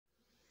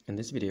In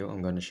this video,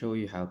 I'm going to show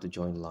you how to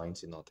join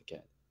lines in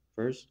AutoCAD.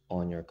 First,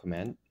 on your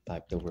command,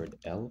 type the word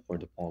L for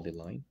the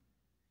polyline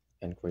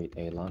and create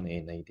a line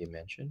in a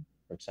dimension.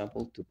 For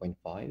example,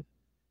 2.5,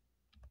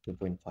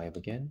 2.5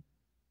 again,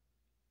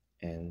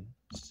 and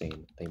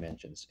same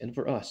dimensions. And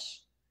for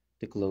us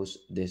to close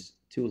these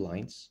two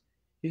lines,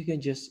 you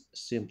can just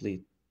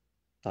simply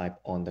type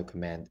on the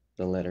command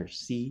the letter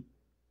C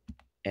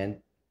and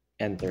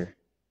enter.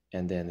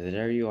 And then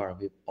there you are.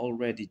 We've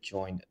already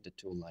joined the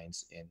two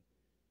lines in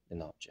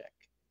an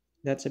object.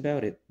 That's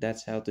about it.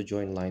 That's how to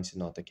join lines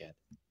in AutoCAD.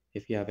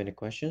 If you have any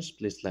questions,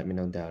 please let me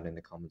know down in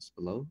the comments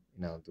below,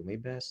 and I'll do my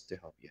best to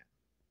help you out.